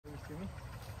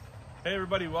Hey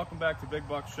everybody, welcome back to Big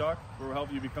Buck Shuck, where we'll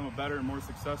help you become a better and more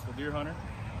successful deer hunter.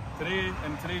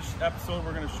 In today's episode,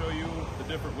 we're going to show you the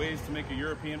different ways to make a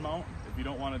European mount. If you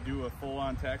don't want to do a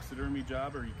full-on taxidermy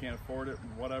job or you can't afford it,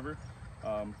 whatever.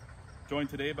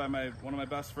 Joined today by one of my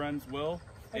best friends, Will.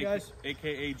 Hey guys.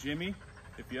 AKA Jimmy.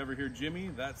 If you ever hear Jimmy,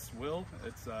 that's Will.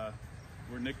 It's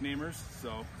we're nicknamers.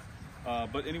 So,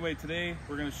 but anyway, today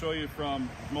we're going to show you from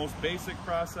the most basic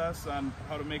process on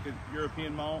how to make a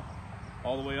European mount,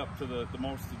 all the way up to the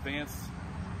most advanced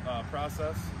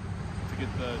process to get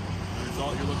the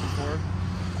result you're looking for.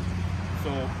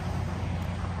 So,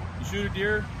 you shoot a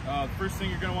deer, the first thing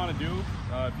you're going to want to do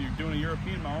if you're doing a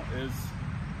European mount is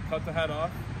cut the head off.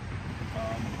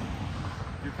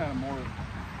 You're kind of more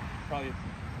probably,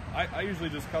 I usually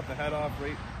just cut the head off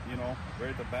right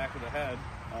at the back of the head,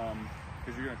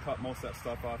 because you're going to cut most of that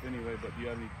stuff off anyway. But do you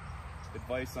have any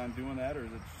advice on doing that, or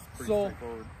is it just pretty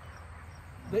straightforward?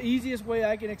 The easiest way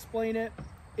I can explain it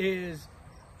is,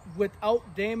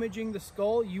 without damaging the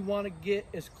skull, you want to get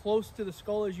as close to the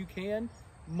skull as you can.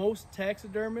 Most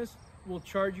taxidermists will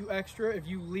charge you extra if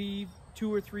you leave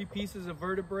 2 or 3 pieces of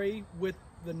vertebrae with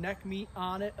the neck meat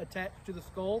on it attached to the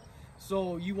skull.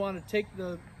 So you want to take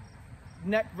the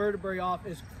neck vertebrae off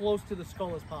as close to the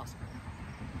skull as possible.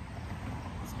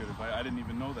 That's good advice. I didn't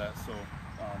even know that, so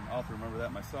I'll have to remember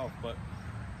that myself. But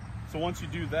so once you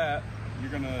do that, you're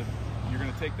gonna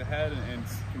take the head and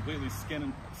completely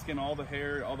skin all the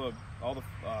hair, all the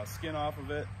skin off of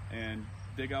it, and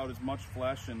dig out as much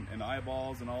flesh and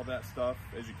eyeballs and all that stuff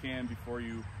as you can before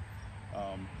you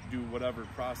do whatever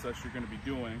process you're going to be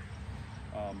doing.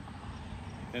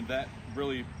 And that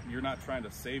really, you're not trying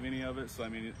to save any of it. So I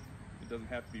mean, it doesn't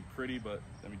have to be pretty, but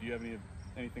I mean, do you have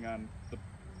anything on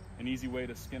an easy way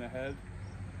to skin a head?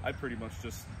 I pretty much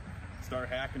just start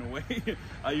hacking away.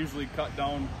 I usually cut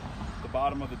down the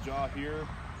bottom of the jaw here,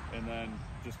 and then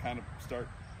just kind of start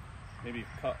maybe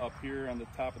cut up here on the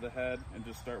top of the head and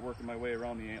just start working my way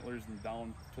around the antlers and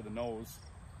down to the nose.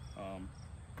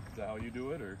 Is that how you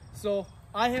do it, or? So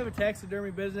I have a taxidermy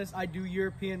business. I do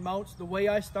European mounts. The way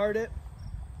I start it,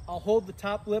 I'll hold the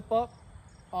top lip up,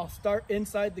 I'll start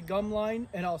inside the gum line,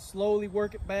 and I'll slowly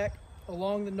work it back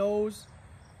along the nose,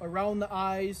 around the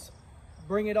eyes,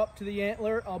 bring it up to the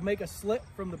antler. I'll make a slit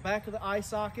from the back of the eye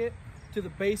socket to the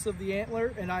base of the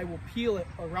antler, and I will peel it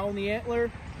around the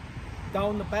antler,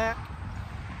 down the back,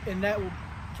 and that will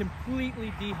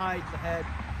completely dehide the head.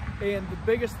 And the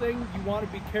biggest thing, you want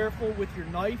to be careful with your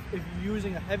knife. If you're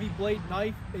using a heavy blade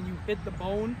knife and you hit the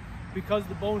bone, because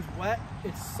the bone's wet,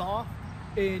 it's soft,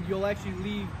 and you'll actually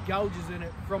leave gouges in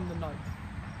it from the knife.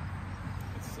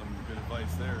 That's some good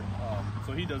advice there.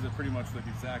 So he does it pretty much the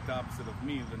exact opposite of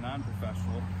me, the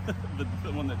non-professional,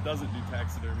 the one that doesn't do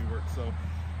taxidermy work. So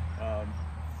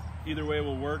either way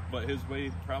will work, but his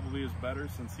way probably is better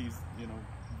since he's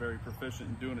very proficient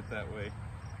in doing it that way.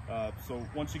 So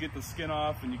once you get the skin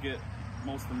off and you get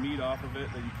most of the meat off of it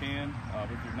that you can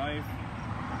with your knife,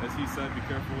 as he said, be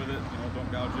careful with it,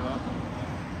 don't gouge it up.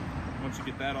 Once you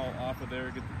get that all off of there,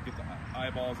 get the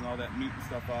eyeballs and all that meat and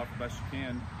stuff off the best you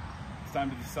can, it's time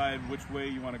to decide which way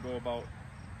you want to go about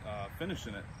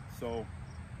finishing it. So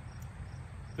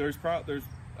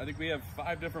I think we have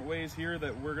 5 different ways here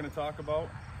that we're going to talk about,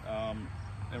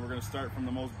 and we're going to start from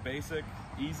the most basic,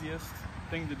 easiest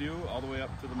thing to do all the way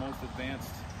up to the most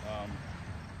advanced,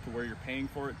 to where you're paying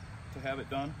for it to have it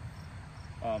done.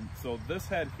 So this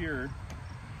head here,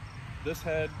 we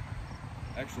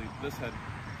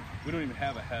don't even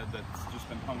have a head that's just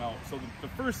been hung out. So the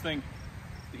first thing,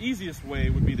 the easiest way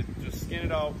would be to just skin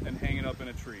it out and hang it up in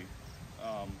a tree.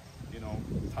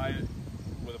 Tie it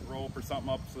with a rope or something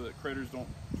up so that critters don't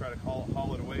try to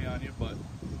haul it away on you. But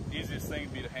the easiest thing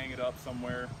would be to hang it up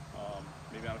somewhere,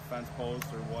 maybe on a fence post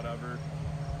or whatever.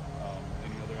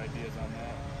 Any other ideas on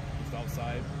that? Just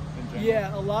outside in general?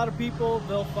 Yeah, a lot of people,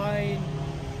 they'll find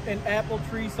an apple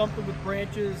tree, something with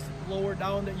branches lower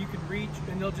down that you can reach,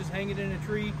 and they'll just hang it in a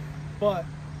tree. But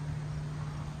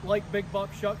like Big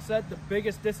Buck Shuck said, the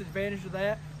biggest disadvantage of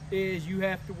that is you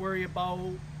have to worry about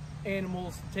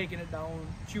animals taking it down,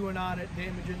 chewing on it,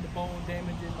 damaging the bone,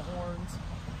 damaging the horns.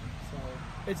 So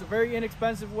it's a very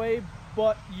inexpensive way,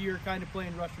 but you're kind of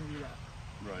playing Russian roulette.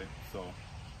 Right. So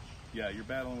yeah, you're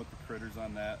battling with the critters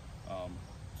on that.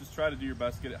 Just try to do your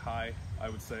best, get it high, I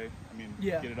would say. I mean,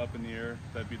 yeah, get it up in the air.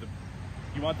 That'd be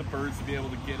you want the birds to be able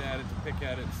to get at it, to pick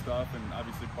at it and stuff, and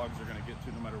obviously bugs are going to get to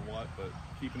it no matter what, but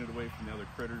keeping it away from the other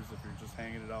critters, if you're just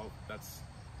hanging it out, that's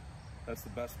the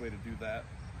best way to do that.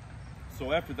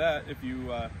 So after that, if you,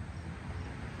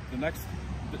 the next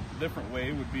different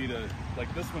way would be to,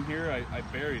 like this one here, I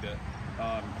buried it.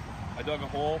 I dug a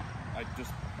hole I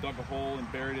just dug a hole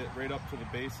and buried it right up to the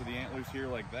base of the antlers here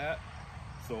like that.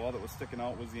 So all that was sticking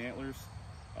out was the antlers.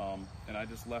 And I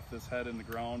just left this head in the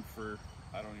ground for,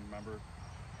 I don't even remember,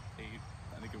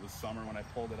 I think it was summer when I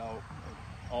pulled it out.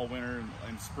 All winter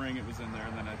and spring it was in there,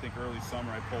 and then I think early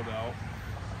summer I pulled it out.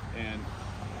 And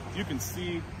you can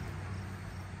see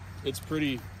it's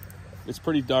pretty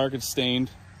dark, it's stained.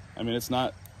 I mean, it's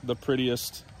not the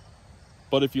prettiest,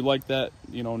 but if you like that,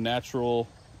 you know, natural,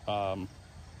 I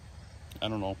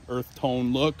don't know, earth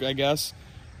tone look, I guess,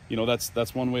 you know,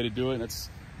 that's one way to do it. And it's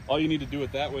all you need to do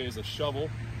it that way is a shovel.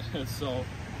 So,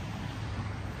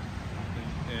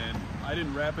 and I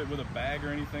didn't wrap it with a bag or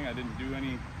anything. I didn't do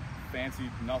any fancy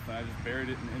nothing. I just buried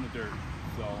it in the dirt.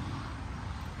 So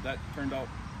that turned out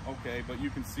okay, but you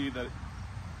can see that,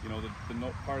 you know, the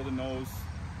part of the nose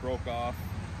broke off,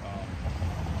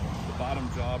 the bottom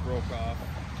jaw broke off,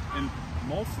 and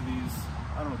most of these,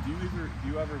 I don't know, do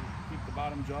you ever keep the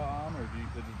bottom jaw on, or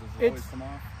does it always come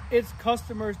off? It's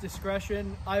customer's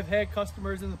discretion. I've had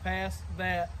customers in the past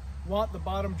that want the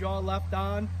bottom jaw left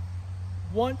on.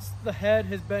 Once the head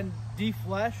has been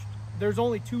defleshed, there's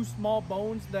only two small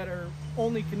bones that are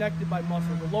only connected by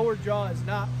muscle. The lower jaw is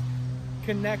not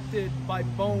connected by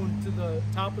bone to the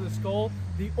top of the skull.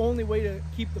 The only way to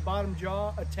keep the bottom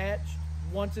jaw attached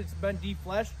once it's been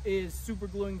defleshed is super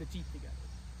gluing the teeth together.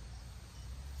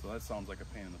 So that sounds like a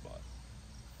pain in the butt.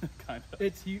 Kind of.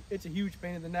 It's a huge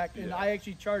pain in the neck, and yeah. I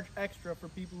actually charge extra for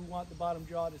people who want the bottom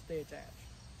jaw to stay attached.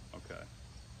 Okay.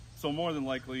 So more than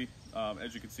likely,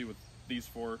 as you can see with these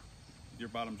four, your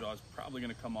bottom jaw is probably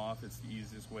going to come off. It's the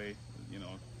easiest way, you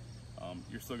know.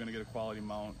 You're still going to get a quality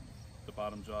mount, the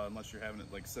bottom jaw, unless you're having it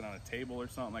like sit on a table or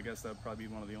something. I guess that would probably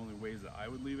be one of the only ways that I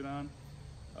would leave it on,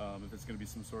 if it's going to be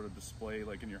some sort of display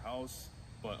like in your house.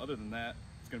 But other than that,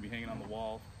 it's going to be hanging on the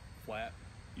wall flat,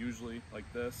 usually like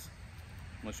this,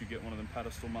 unless you get one of them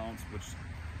pedestal mounts, which,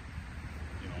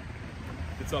 you know,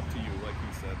 it's up to you, like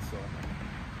he said.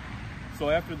 So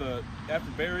after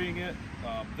burying it,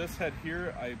 this head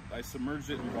here, I submerged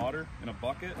it in water in a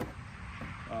bucket.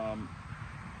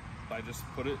 I just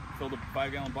filled a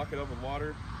 5-gallon bucket up with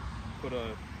water, put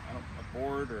a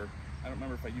board, or I don't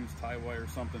remember if I used tie wire or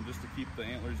something, just to keep the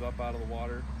antlers up out of the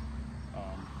water.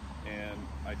 And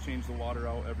I change the water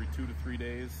out every 2 to 3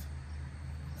 days.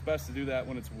 It's best to do that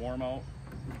when it's warm out,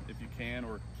 if you can,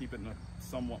 or keep it in a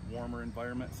somewhat warmer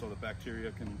environment so the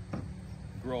bacteria can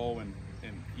grow and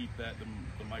eat that.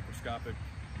 The microscopic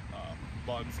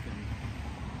bugs can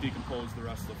decompose the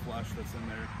rest of the flesh that's in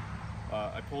there.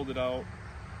 I pulled it out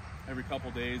every couple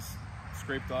days,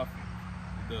 scraped off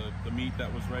the meat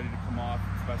that was ready to come off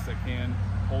as best I can,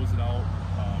 hose it out.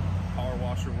 Power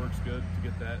washer works good to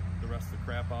get the rest of the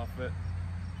crap off it,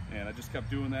 and I just kept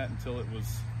doing that until it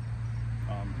was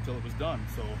done.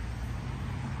 So,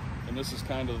 and this is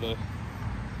kind of the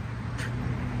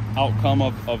outcome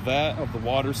of the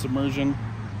water submersion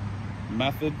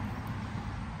method.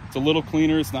 It's a little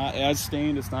cleaner. It's not as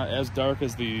stained. It's not as dark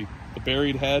as the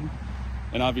buried head,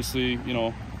 and obviously, you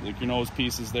know, like your nose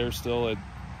piece is there still. It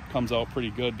comes out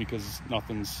pretty good because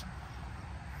nothing's,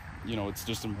 you know, it's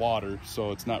just in water,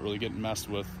 so it's not really getting messed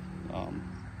with. So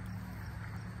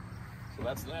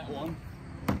that's that one.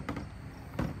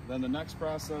 Then the next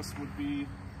process would be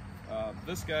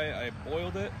this guy. I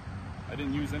boiled it. I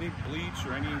didn't use any bleach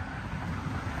or any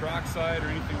peroxide or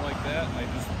anything like that. I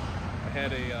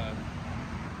had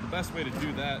the best way to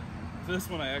do that. This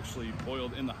one I actually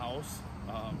boiled in the house,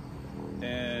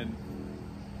 and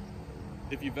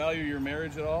if you value your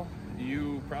marriage at all,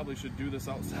 you probably should do this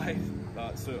outside.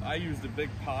 So I used a big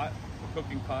pot, a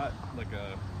cooking pot, like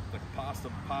a pasta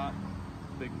pot,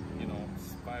 big, you know,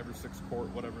 5 or 6 quart,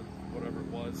 whatever it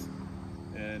was.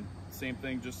 And same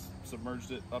thing, just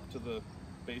submerged it up to the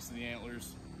base of the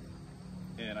antlers,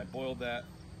 and I boiled that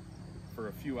for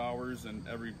a few hours, and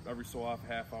every so often,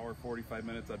 half hour, 45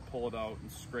 minutes, I'd pull it out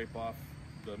and scrape off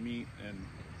the meat and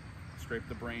scrape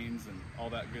the brains and all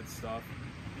that good stuff.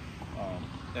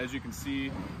 As you can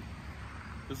see,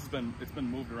 it's been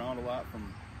moved around a lot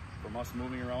from us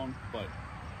moving around, but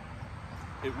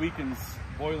it weakens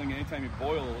boiling. Anytime you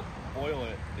boil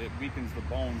it, it weakens the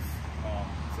bones.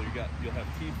 So you'll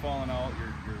have teeth falling out.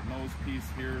 Your nose piece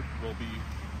here will be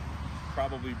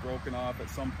probably broken off at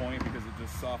some point because it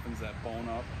just softens that bone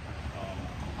up.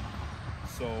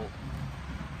 So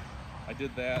I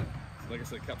did that. Like I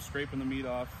said, kept scraping the meat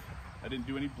off. I didn't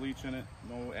do any bleach in it,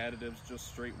 no additives, just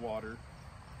straight water,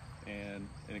 and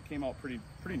it came out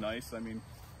pretty nice. I mean,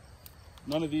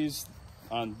 none of these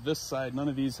on this side, none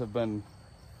of these have been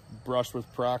brushed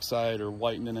with peroxide or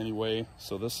whitened in any way.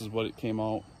 So this is what it came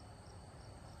out,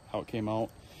 how it came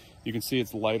out. You can see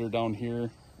it's lighter down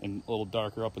here and a little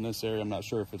darker up in this area. I'm not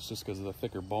sure if it's just because of the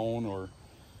thicker bone or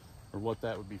what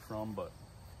that would be from, but.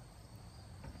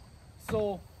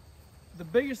 So the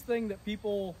biggest thing that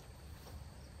people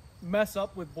mess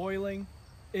up with boiling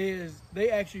is they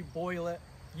actually boil it.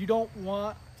 You don't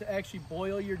want to actually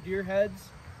boil your deer heads.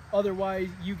 Otherwise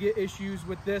you get issues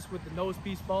with this, with the nose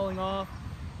piece falling off,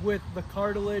 with the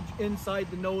cartilage inside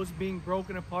the nose being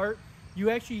broken apart. You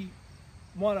actually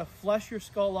want to flesh your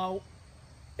skull out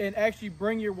and actually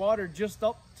bring your water just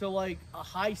up to like a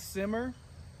high simmer.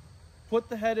 Put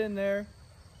the head in there.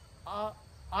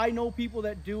 I know people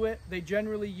that do it. They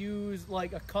generally use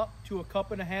like a cup to a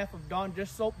cup and a half of Dawn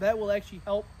dish soap. That will actually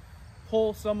help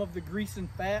pull some of the grease and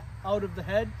fat out of the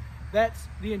head. That's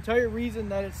the entire reason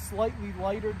that it's slightly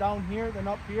lighter down here than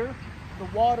up here.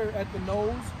 The water at the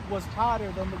nose was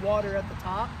hotter than the water at the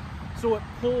top, so it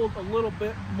pulled a little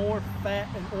bit more fat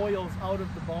and oils out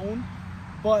of the bone.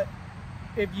 But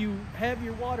if you have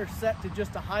your water set to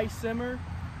just a high simmer,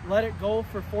 let it go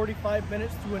for 45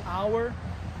 minutes to an hour,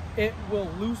 it will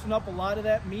loosen up a lot of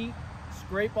that meat,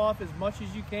 scrape off as much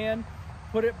as you can,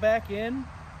 put it back in,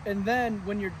 and then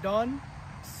when you're done,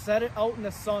 set it out in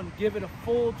the sun. Give it a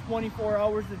full 24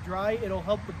 hours to dry. It'll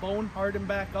help the bone harden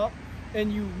back up,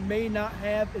 and you may not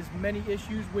have as many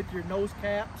issues with your nose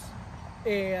caps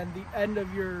and the end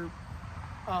of your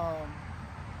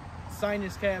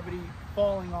sinus cavity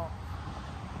falling off.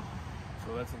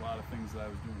 So that's a lot of things that I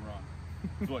was doing wrong,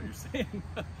 is what you're saying.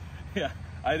 Yeah,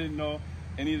 I didn't know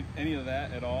any of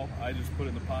that at all. I just put it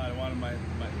in the pot. I wanted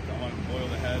I wanted to boil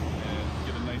the head and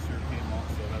get a nice European malt,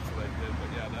 so that's what I did.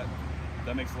 But yeah,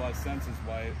 that makes a lot of sense, is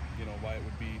why why it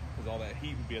would be, because all that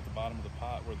heat would be at the bottom of the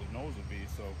pot where the nose would be.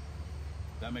 So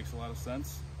that makes a lot of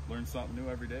sense. Learn something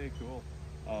new every day. Cool.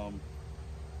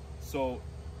 So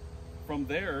from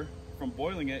there, from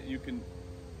boiling it, you can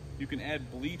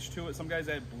add bleach to it. Some guys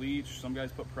add bleach, some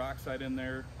guys put peroxide in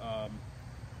there,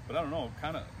 but I don't know,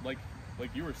 kind of like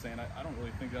you were saying, I don't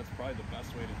really think that's probably the best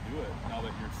way to do it, now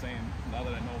that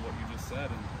I know what you just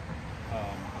said. And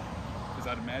because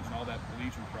I'd imagine all that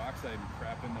bleach and peroxide and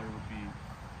crap in there would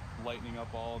be lightening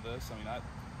up all of this. I mean,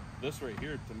 this right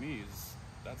here, to me,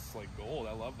 that's like gold.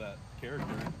 I love that character.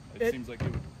 It seems like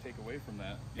it would take away from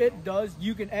that. It does.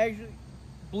 You can actually,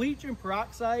 bleach and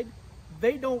peroxide,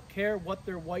 they don't care what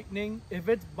they're whitening. If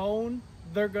it's bone,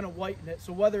 they're gonna whiten it.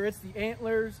 So whether it's the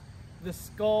antlers, the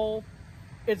skull,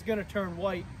 it's gonna turn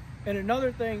white. And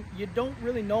another thing, you don't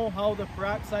really know how the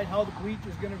peroxide, how the bleach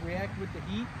is gonna react with the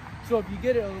heat. So if you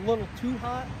get it a little too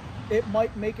hot, it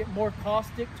might make it more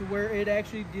caustic to where it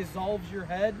actually dissolves your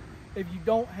head. If you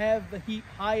don't have the heat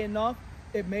high enough,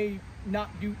 it may not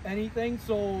do anything.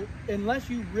 So unless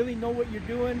you really know what you're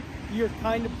doing, you're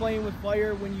kind of playing with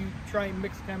fire when you try and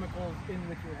mix chemicals in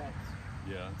with your heads.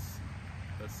 Yeah,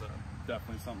 that's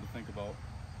definitely something to think about.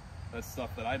 That's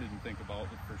stuff that I didn't think about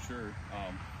for sure.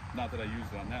 Not that I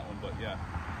used it on that one, but yeah.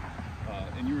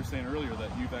 And you were saying earlier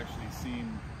that you've actually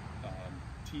seen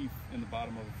teeth in the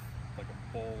bottom of like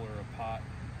a bowl or a pot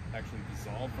actually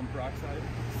dissolve from peroxide.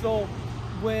 So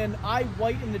when I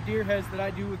whiten the deer heads that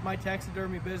I do with my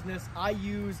taxidermy business, I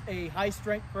use a high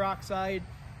strength peroxide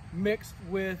mixed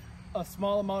with a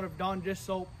small amount of Dawn dish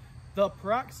soap. The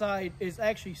peroxide is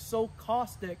actually so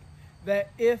caustic that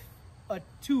if a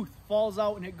tooth falls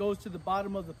out and it goes to the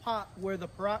bottom of the pot where the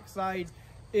peroxide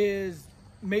is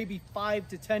maybe 5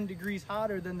 to 10 degrees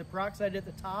hotter than the peroxide at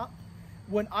the top,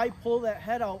 when I pull that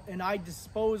head out and I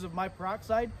dispose of my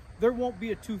peroxide, there won't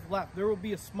be a tooth left. There will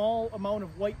be a small amount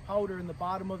of white powder in the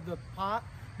bottom of the pot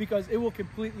because it will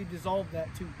completely dissolve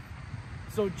that tooth.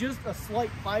 So just a slight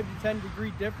 5 to 10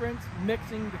 degree difference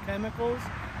mixing the chemicals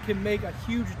can make a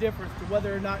huge difference to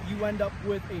whether or not you end up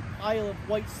with a pile of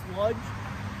white sludge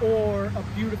or a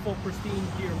beautiful pristine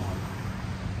deer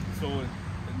mouth. So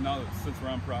now, since we're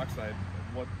on peroxide,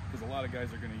 because a lot of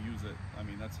guys are going to use it, I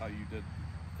mean, that's how you did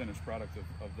finished product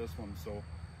of this one. So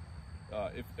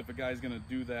if a guy's going to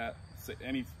do that, say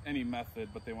any method,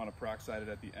 but they want to peroxide it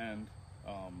at the end,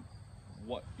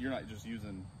 what you're not just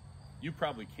using, you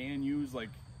probably can use like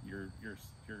your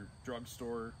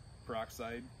drugstore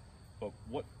peroxide, but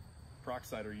what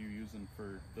peroxide are you using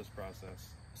for this process?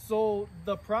 So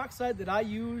the peroxide that I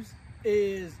use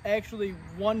is actually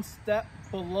one step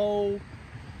below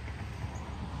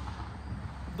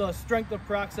the strength of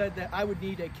peroxide that I would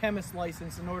need a chemist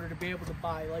license in order to be able to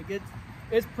buy. Like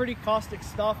it's pretty caustic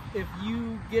stuff. If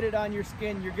you get it on your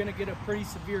skin, you're gonna get a pretty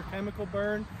severe chemical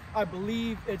burn. I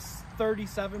believe it's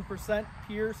 37%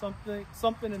 pure,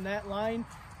 something in that line.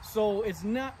 So it's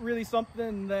not really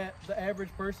something that the average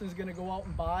person is gonna go out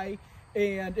and buy.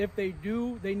 And if they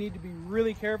do, they need to be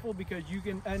really careful because you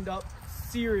can end up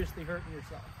seriously hurting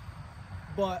yourself.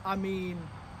 But I mean,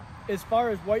 as far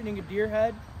as whitening a deer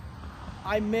head,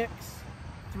 I mix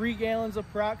 3 gallons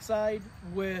of peroxide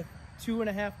with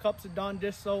 2.5 cups of Dawn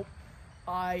dish soap.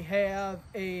 I have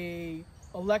a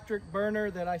electric burner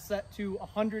that I set to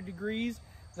 100 degrees.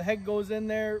 The head goes in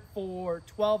there for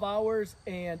 12 hours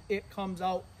and it comes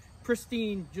out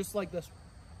pristine, just like this.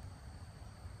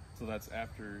 So that's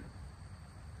after,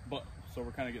 but so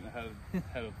we're kind of getting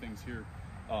ahead of things here.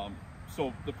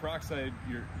 So the peroxide,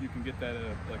 you can get that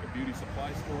at like a beauty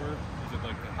supply store. Is it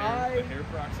like the hair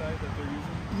peroxide that they're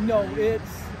using? No,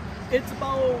 it's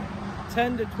about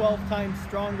 10 to 12 times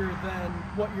stronger than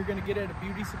what you're going to get at a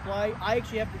beauty supply. I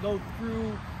actually have to go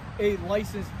through a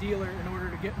licensed dealer in order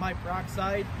to get my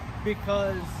peroxide,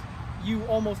 because you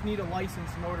almost need a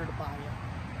license in order to buy it.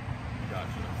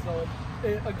 Gotcha. So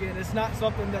again, it's not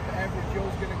something that the average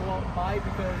Joe's going to go out and buy,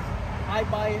 because I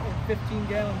buy it in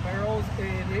 15-gallon barrels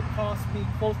and it costs me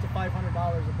close to $500 a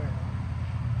barrel.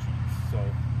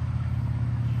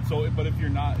 So, but if you're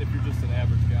just an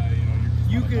average guy,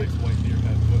 you can, nice white deer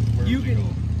head, where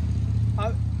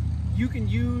you can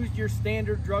use your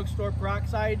standard drugstore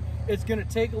peroxide. It's going to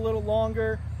take a little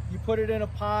longer. You put it in a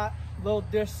pot, little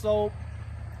dish soap,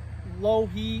 low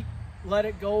heat, let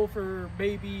it go for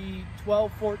maybe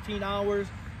 12, 14 hours,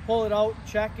 pull it out,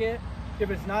 check it. If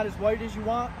it's not as white as you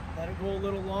want, let it go a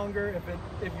little longer.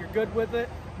 If you're good with it,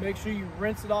 make sure you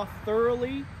rinse it off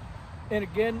thoroughly. And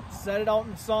again, set it out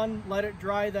in the sun, let it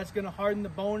dry. That's going to harden the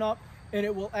bone up, and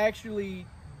it will actually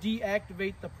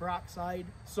deactivate the peroxide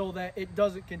so that it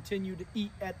doesn't continue to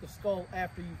eat at the skull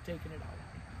after you've taken it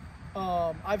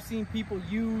out. I've seen people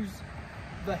use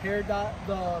the hair dye,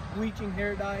 the bleaching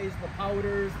hair dyes, the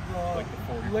powders, like the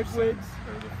 40% liquids,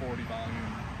 or the 40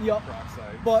 volume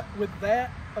peroxide. But with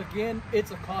that, again,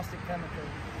 it's a caustic chemical.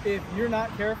 If you're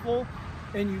not careful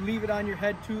and you leave it on your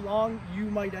head too long, you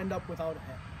might end up without a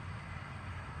head.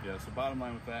 Yeah, so bottom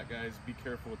line with that, guys, be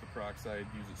careful with the peroxide.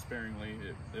 Use it sparingly.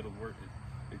 It'll work.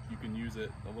 You can use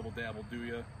it, a little dab will do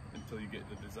you until you get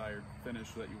the desired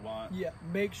finish that you want. Yeah,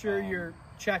 make sure you're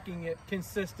checking it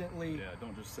consistently. Yeah,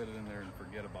 don't just sit it in there and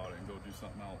forget about it and go do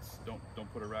something else.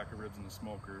 Don't put a rack of ribs in the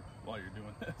smoker while you're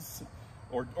doing this.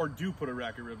 Or do put a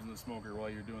rack of ribs in the smoker while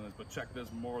you're doing this, but check this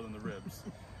more than the ribs.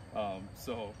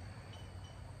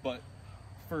 But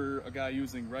for a guy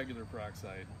using regular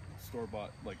peroxide,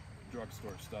 store-bought, like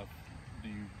drugstore stuff, do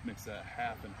you mix that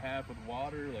half and half with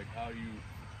water? Like how you...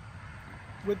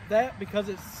 With that, because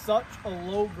it's such a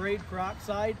low-grade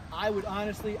peroxide, I would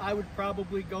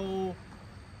probably go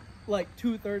like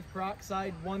 2/3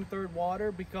 peroxide, 1/3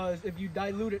 water, because if you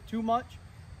dilute it too much,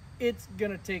 it's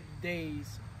gonna take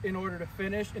days in order to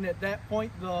finish, and at that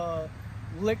point the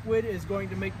liquid is going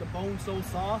to make the bone so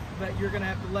soft that you're gonna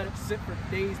have to let it sit for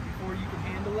days before you can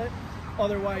handle it.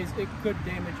 Otherwise, it could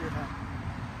damage your head.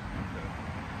 Okay.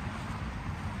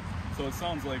 So it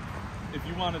sounds like if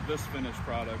you wanted this finished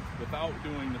product without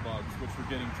doing the bugs, which we're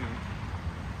getting to,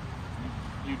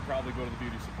 you'd probably go to the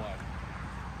beauty supply.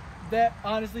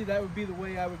 Honestly, that would be the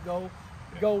way I would go.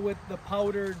 Yeah. Go with the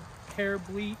powdered hair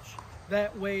bleach.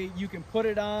 That way you can put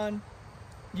it on,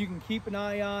 you can keep an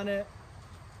eye on it,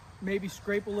 maybe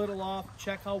scrape a little off,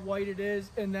 check how white it is,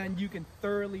 and then you can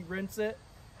thoroughly rinse it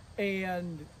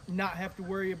and not have to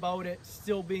worry about it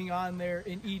still being on there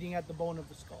and eating at the bone of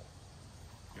the skull.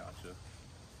 Gotcha.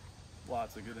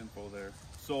 Lots of good info there.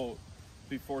 So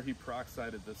before he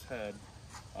peroxided this head,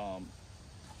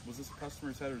 was this a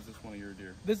customer's head or is this one of your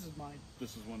deer? This is mine.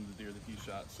 This is one of the deer that he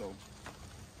shot. So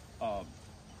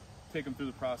take him through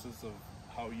the process of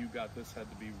how you got this head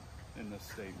to be in this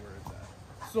state where it's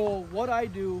at. So what I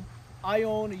do, I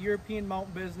own a European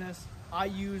mount business. I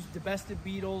use divested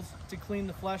beetles to clean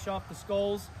the flesh off the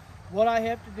skulls. What I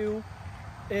have to do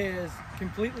is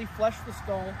completely flesh the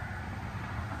skull,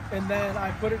 and then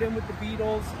I put it in with the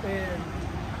beetles. And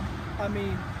I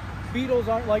mean, beetles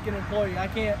aren't like an employee. I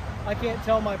can't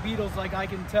tell my beetles like I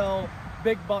can tell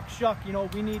Big Buck Shuck,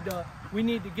 we need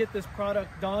to get this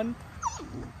product done.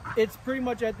 It's pretty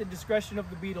much at the discretion of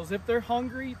the beetles. If they're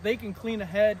hungry, they can clean a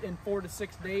head in 4 to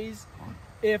 6 days.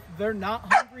 If they're not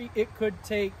hungry, it could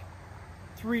take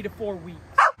 3 to 4 weeks.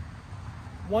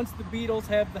 Once the beetles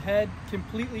have the head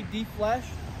completely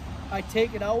defleshed, I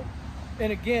take it out,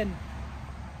 and again,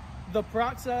 the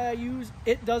peroxide I use,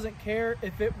 it doesn't care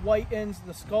if it whitens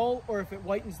the skull or if it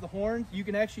whitens the horns. You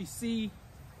can actually see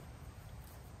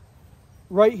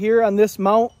right here on this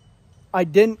mount, I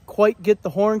didn't quite get the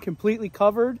horn completely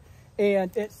covered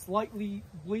and it slightly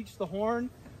bleached the horn.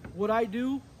 What I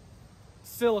do,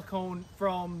 silicone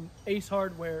from Ace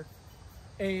Hardware,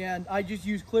 and I just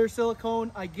use clear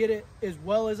silicone. I get it as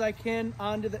well as I can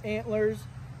onto the antlers,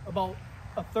 about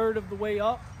 1/3 of the way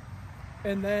up,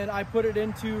 and then I put it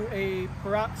into a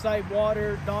peroxide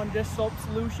water Dawn dish soap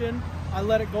solution. I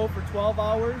let it go for 12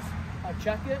 hours. I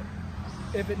check it.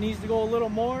 If it needs to go a little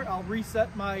more, I'll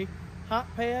reset my hot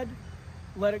pad,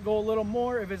 let it go a little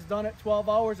more. If it's done at 12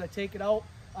 hours, I take it out.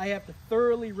 I have to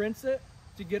thoroughly rinse it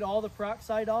to get all the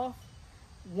peroxide off.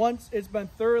 Once it's been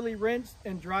thoroughly rinsed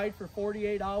and dried for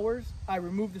 48 hours, I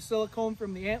remove the silicone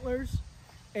from the antlers,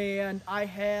 and I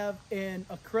have an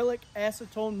acrylic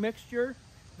acetone mixture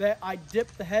that I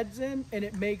dip the heads in, and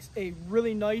it makes a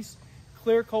really nice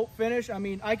clear coat finish. I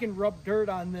mean, I can rub dirt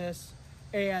on this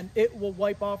and it will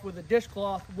wipe off with a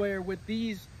dishcloth, where with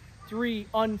these 3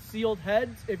 unsealed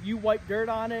heads, if you wipe dirt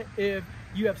on it, if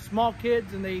you have small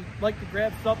kids and they like to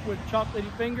grab stuff with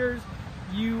chocolatey fingers,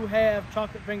 you have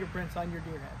chocolate fingerprints on your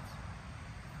deer heads.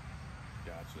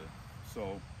 Gotcha.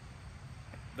 So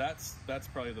that's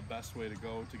probably the best way to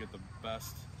go to get the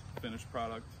best finished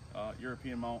product.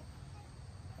 European mount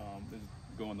is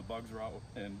going the bugs route.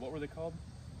 And what were they called?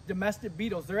 Domestic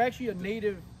beetles. They're actually a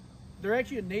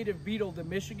native beetle to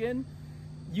Michigan.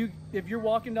 If you're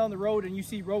walking down the road and you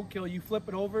see roadkill, you flip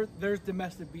it over, there's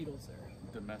domestic beetles there.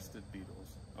 Domestic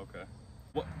beetles. Okay.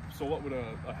 So what would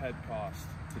a head cost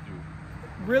to do?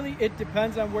 Really, it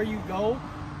depends on where you go.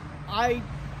 I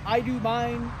do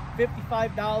mine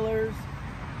 $55.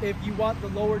 If you want the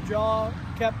lower jaw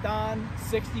kept on,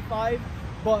 $65.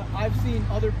 But I've seen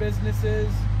other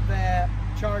businesses that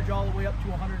charge all the way up to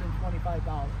 $125.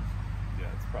 Yeah,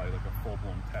 it's probably like a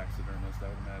full-blown taxidermist, I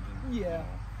would imagine. Yeah.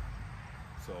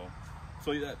 You know?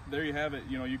 So yeah, there you have it.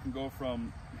 You know, you can go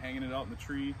from hanging it out in the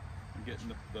tree and getting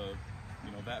the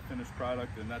that finished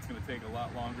product, and that's going to take a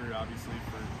lot longer, obviously,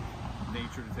 for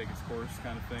nature to take its course,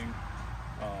 kind of thing.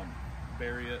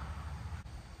 Bury it,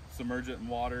 submerge it in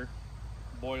water,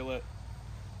 boil it,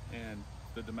 and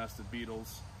the domestic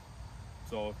beetles.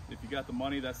 So if you got the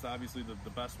money, that's obviously the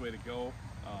best way to go.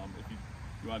 If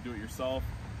you want to do it yourself,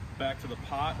 back to the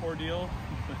pot ordeal.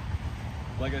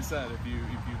 Like I said, if you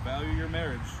value your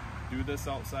marriage, do this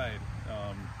outside.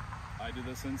 I did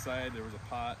this inside. There was a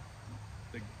pot,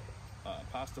 big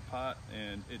pasta pot,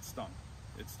 and it stunk.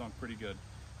 It stunk pretty good.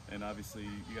 And obviously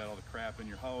you got all the crap in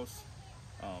your house.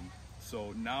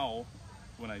 So now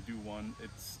when I do one,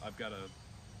 I've got a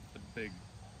big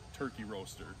turkey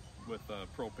roaster with a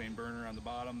propane burner on the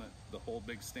bottom, the whole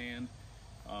big stand.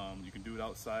 You can do it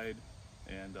outside,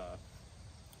 and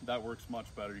that works much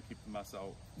better. You keep the mess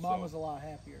out. Mom was a lot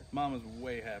happier. Mom was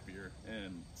way happier,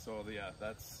 and so yeah,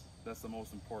 that's the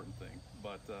most important thing.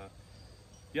 But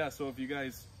yeah, so if you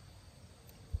guys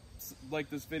like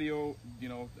this video,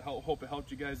 hope it helped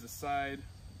you guys decide,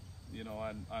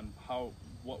 on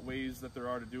what ways that there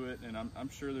are to do it, and I'm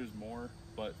sure there's more,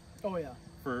 but oh yeah,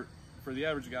 for the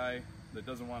average guy that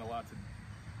doesn't want a lot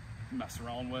to mess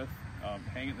around with,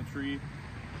 hang it in the tree,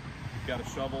 got a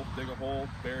shovel, dig a hole,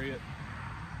 bury it,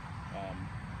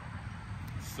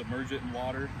 submerge it in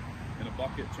water in a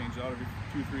bucket, change it out every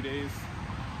 2-3 days,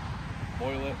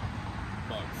 boil it,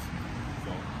 bugs.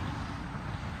 So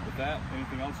with that,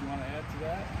 anything else you want to add to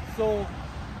that? So,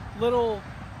 little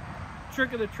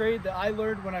trick of the trade that I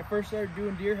learned when I first started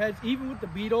doing deer heads, even with the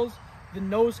beetles, the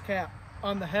nose cap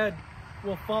on the head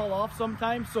will fall off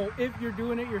sometimes. So if you're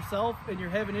doing it yourself and you're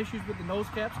having issues with the nose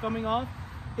caps coming off,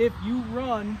 if you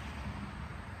run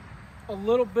a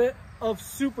little bit of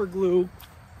super glue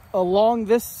along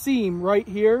this seam right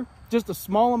here, just a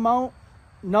small amount,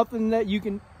 nothing that you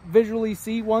can visually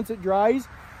see once it dries,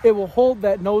 it will hold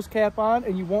that nose cap on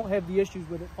and you won't have the issues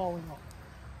with it falling off.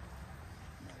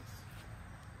 Nice.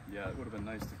 Yeah, it would have been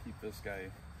nice to keep this guy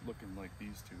looking like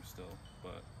these two still,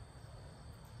 but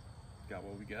got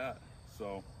what we got.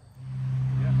 So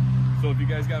yeah, so if you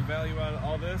guys got value out of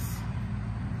all this,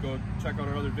 go check out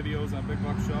our other videos on Big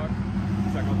Buck Shock,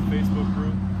 check out the Facebook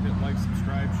group, hit like,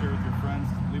 subscribe, share with your friends,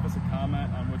 leave us a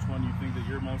comment on which one you think that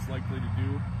you're most likely to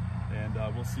do, and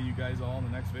we'll see you guys all in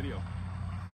the next video.